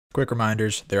Quick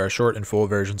reminders, there are short and full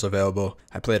versions available.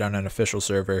 I played on an official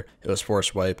server. It was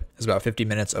Force Wipe. It's about 50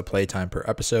 minutes of playtime per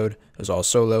episode. It was all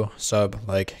solo. Sub,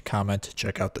 like, comment,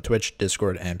 check out the Twitch,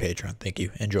 Discord, and Patreon. Thank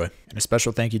you. Enjoy. And a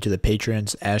special thank you to the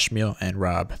patrons, Ashmeal and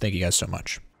Rob. Thank you guys so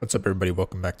much. What's up, everybody?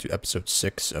 Welcome back to episode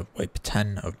 6 of Wipe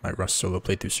 10 of my Rust solo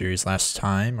playthrough series. Last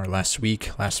 5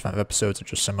 episodes, I'll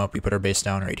just sum up. We put our base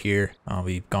down right here.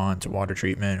 We've gone to water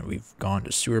treatment. We've gone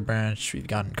to sewer branch. We've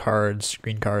gotten cards,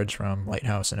 green cards from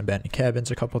lighthouse and abandoned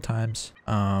cabins a couple times.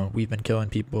 We've been killing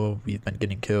people. We've been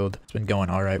getting killed. It's been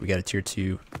going all right. We got a tier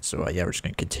 2. So yeah, we're just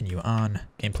going to continue on.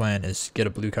 Game plan is get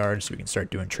a blue card so we can start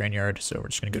doing train yard. So we're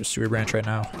just going to go to sewer branch right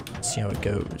now. See how it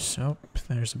goes. Oh,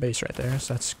 there's the base right there.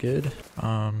 So that's good.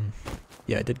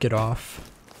 Yeah, I did get off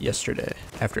yesterday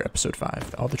after episode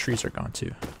 5. All the trees are gone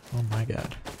too. Oh my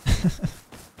god.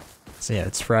 So yeah,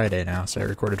 it's Friday now, so I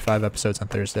recorded 5 episodes on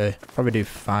Thursday. Probably do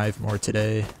 5 more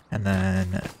today, and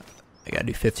then I gotta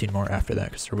do 15 more after that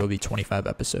because there will be 25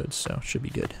 episodes, so should be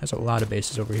good. There's a lot of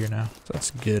bases over here now, so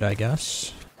that's good, I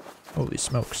guess. Holy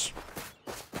smokes.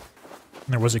 And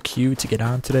there was a queue to get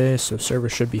on today, so server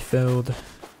should be filled,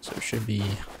 so it should be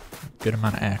a good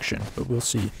amount of action, but we'll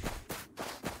see.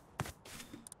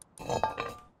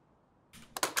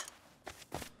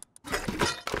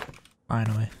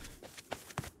 Finally.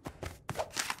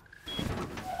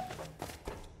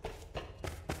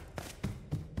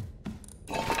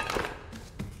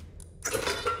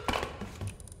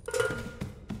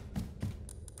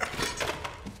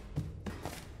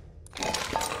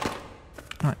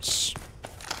 Nice.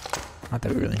 Not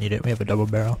that we really need it. We have a double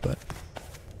barrel, but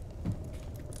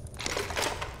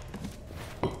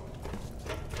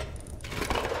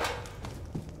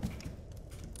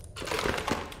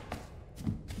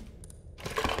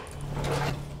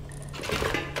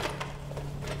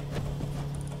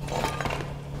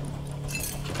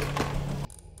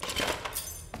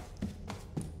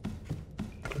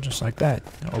just like that,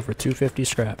 over 250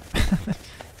 scrap.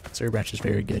 Sewer branch is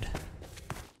very good.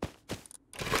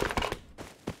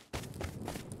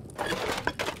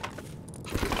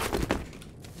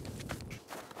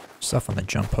 Stuff on the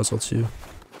jump puzzle too.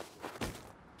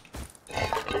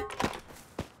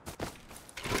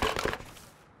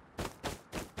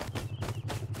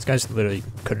 These guys literally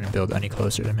couldn't build any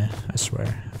closer to me, I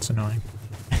swear. It's annoying.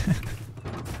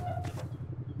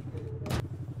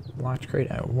 Locked crate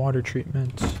at water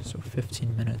treatment, so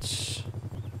 15 minutes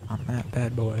on that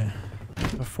bad boy.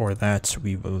 Before that,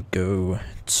 we will go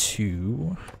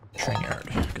to train yard,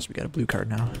 because we got a blue card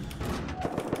now.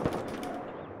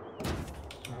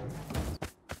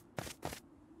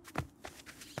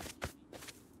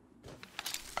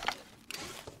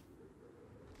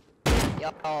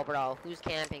 Yo, bro, who's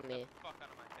camping me? Fuck out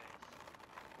of my face.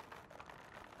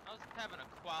 I was having a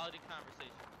quality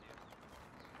conversation with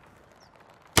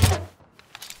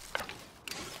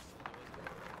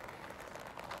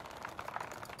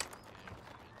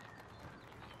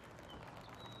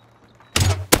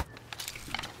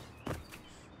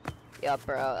you. Yo,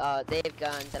 bro, they have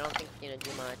guns. I don't think you're gonna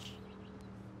do much.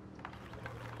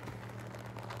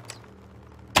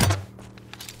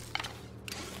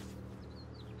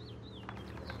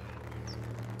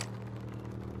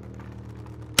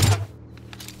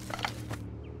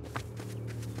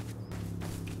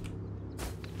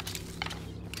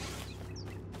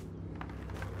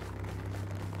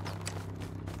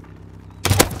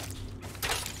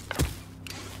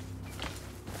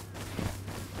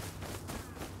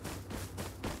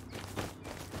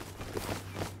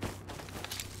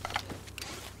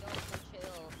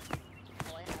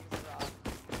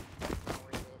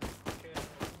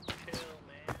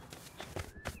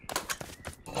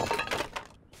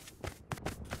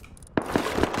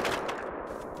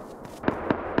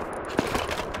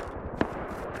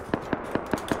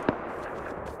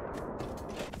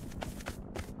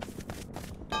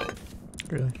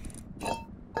 Really?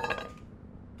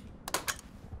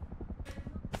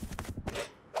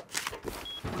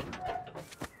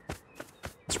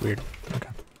 It's weird. Okay.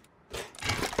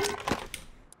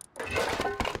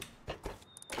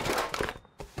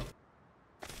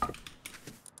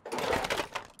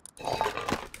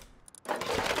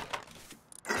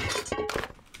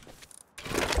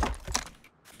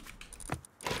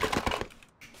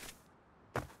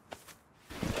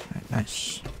 Alright,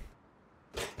 nice.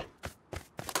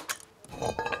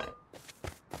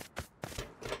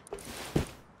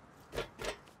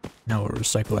 Now we'll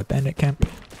recycle at bandit camp.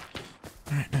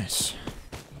 Alright, nice.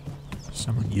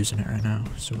 Someone using it right now,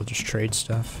 so we'll just trade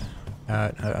stuff.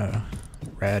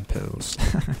 Rad pills.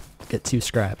 Get 2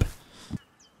 scrap.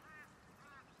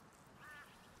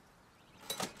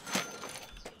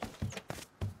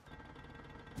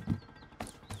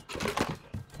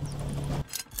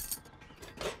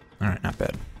 Alright, not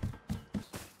bad.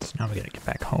 So now we gotta get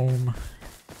back home.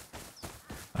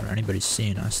 I don't know anybody's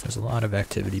seeing us. There's a lot of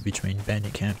activity between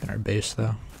bandit camp and our base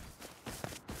though.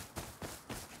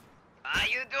 How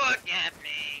you doing,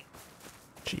 Gaffney?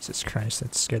 Jesus Christ,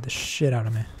 that scared the shit out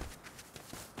of me.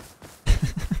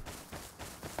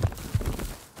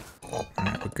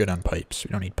 Alright, we're good on pipes.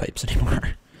 We don't need pipes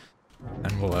anymore.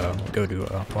 And we'll go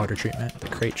to water treatment. The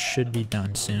crate should be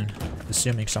done soon.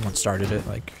 Assuming someone started it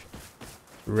like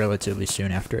relatively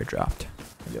soon after it dropped.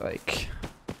 Maybe like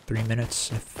 3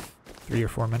 minutes, if 3 or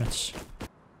 4 minutes.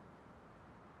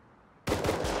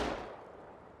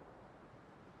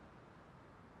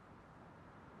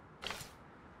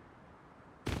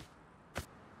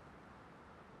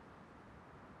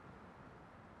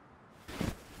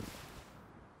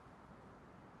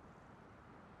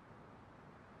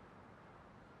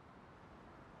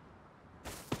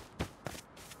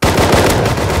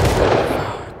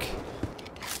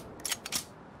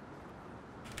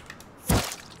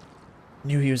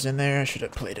 Knew he was in there. I should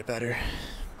have played it better.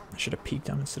 I should have peeked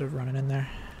him instead of running in there.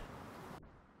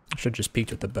 I should have just peeked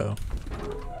with the bow.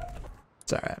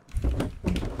 It's alright.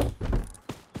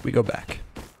 We go back.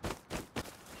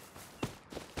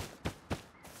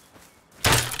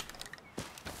 I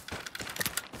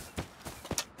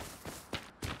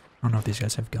don't know if these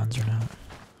guys have guns or not.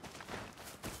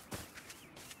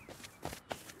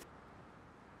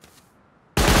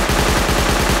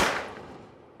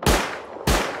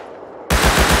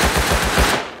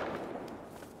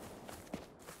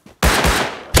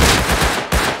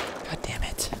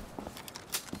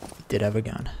 Did have a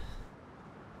gun.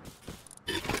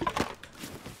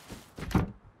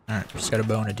 Alright, just got a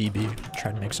bow and a DB.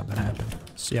 Try to make something happen.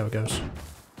 See how it goes.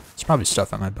 There's probably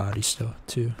stuff on my body still,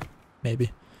 too.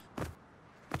 Maybe.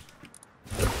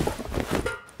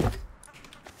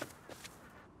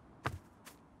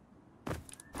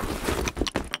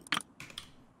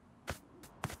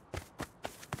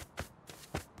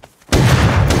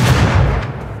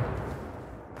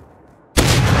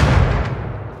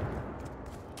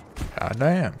 God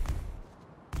damn.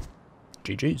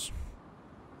 GG's.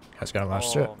 Guys got a lot of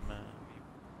shit. Man.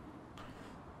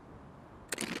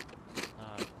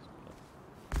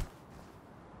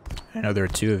 I know there are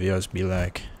two of you. I was be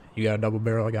like, you got a double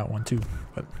barrel, I got one too.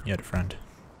 But you had a friend.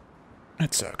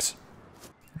 That sucks.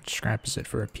 Which scrap is it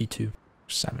for a P2?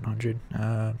 700.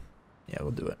 Yeah,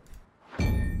 we'll do it.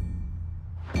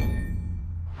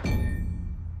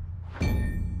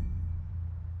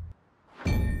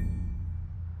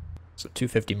 So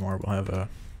 250 more, we'll have a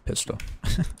pistol.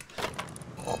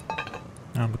 We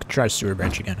can try sewer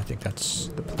branch again. I think that's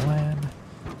the plan.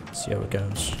 See how it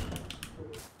goes.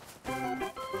 Oh.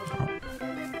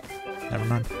 Never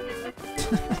mind.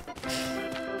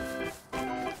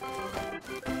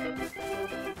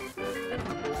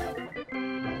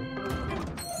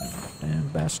 Damn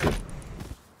bastard.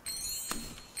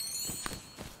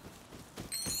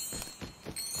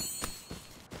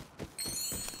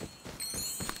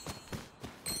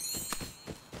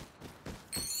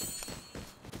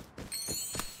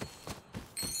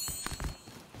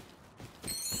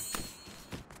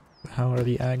 How are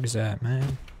the eggs at,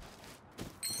 man?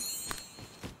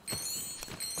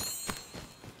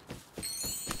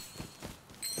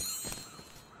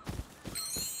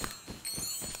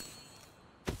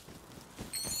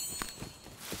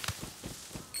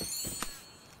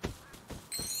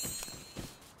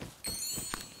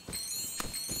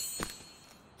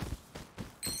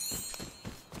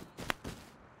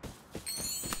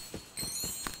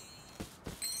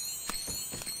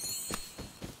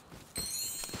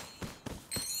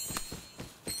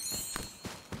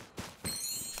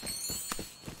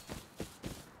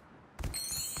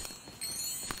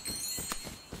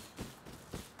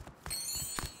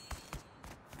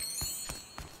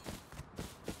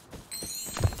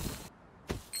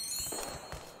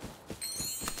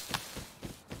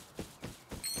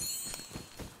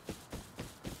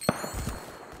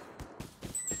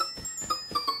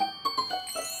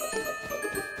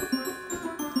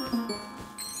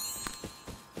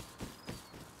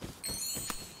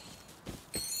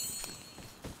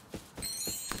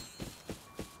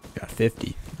 Got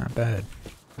 50, not bad.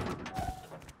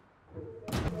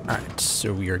 Alright,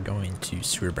 so we are going to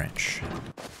sewer branch.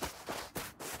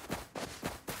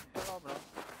 Hello, bro.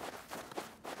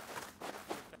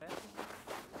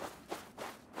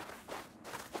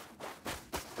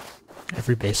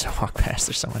 Every base I walk past,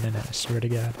 there's someone in it, I swear to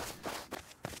God.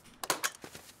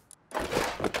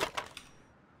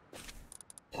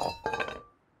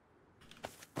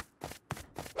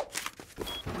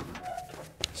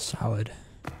 Solid.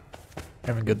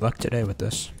 Having good luck today with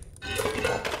this.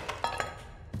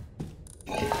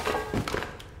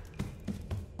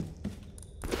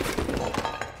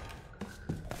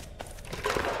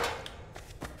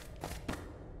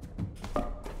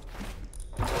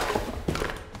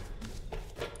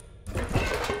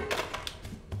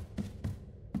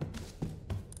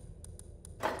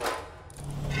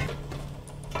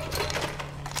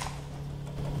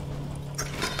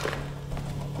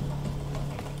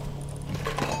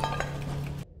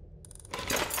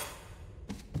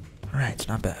 Alright,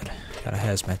 not bad. Got a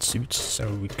hazmat suit, so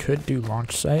we could do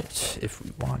launch site if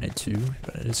we wanted to,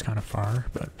 but it is kind of far,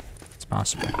 but it's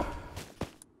possible.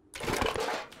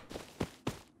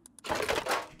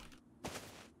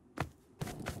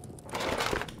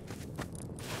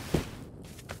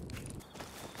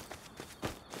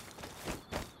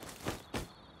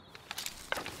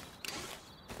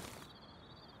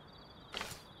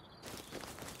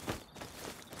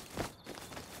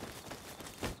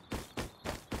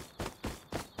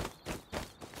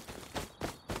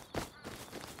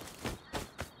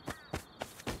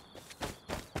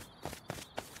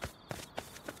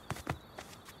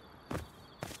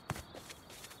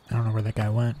 I don't know where that guy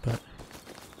went, but...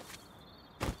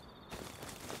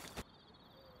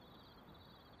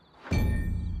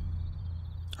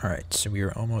 Alright, so we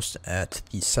are almost at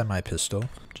the semi-pistol.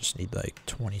 Just need like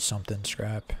 20-something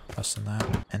scrap, less than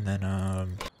that. And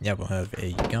then, yeah, we'll have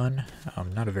a gun.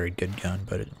 Not a very good gun,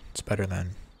 but it's better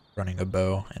than running a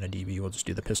bow and a DB. We'll just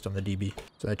do the pistol and the DB.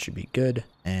 So that should be good.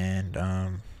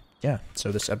 And, yeah,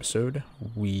 so this episode,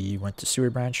 we went to Sewer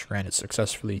Branch, ran it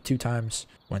successfully 2 times,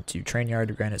 went to Train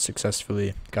Yard, ran it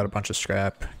successfully, got a bunch of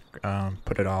scrap,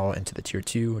 put it all into the tier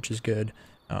 2, which is good.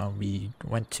 We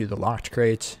went to the locked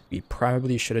crate. We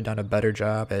probably should have done a better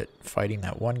job at fighting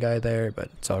that one guy there, but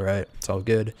it's alright, it's all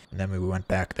good. And then we went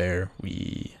back there,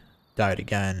 we died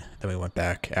again, then we went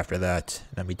back after that,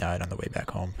 and then we died on the way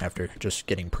back home after just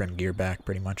getting prim gear back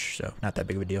pretty much, so not that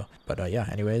big of a deal. But yeah,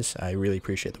 anyways, I really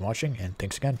appreciate them watching, and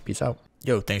thanks again. Peace out.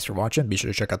 Yo, thanks for watching. Be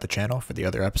sure to check out the channel for the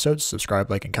other episodes. Subscribe,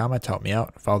 like, and comment to help me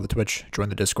out. Follow the Twitch, join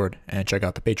the Discord, and check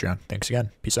out the Patreon. Thanks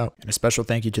again. Peace out. And a special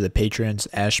thank you to the patrons,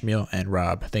 Ashmeal and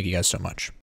Rob. Thank you guys so much.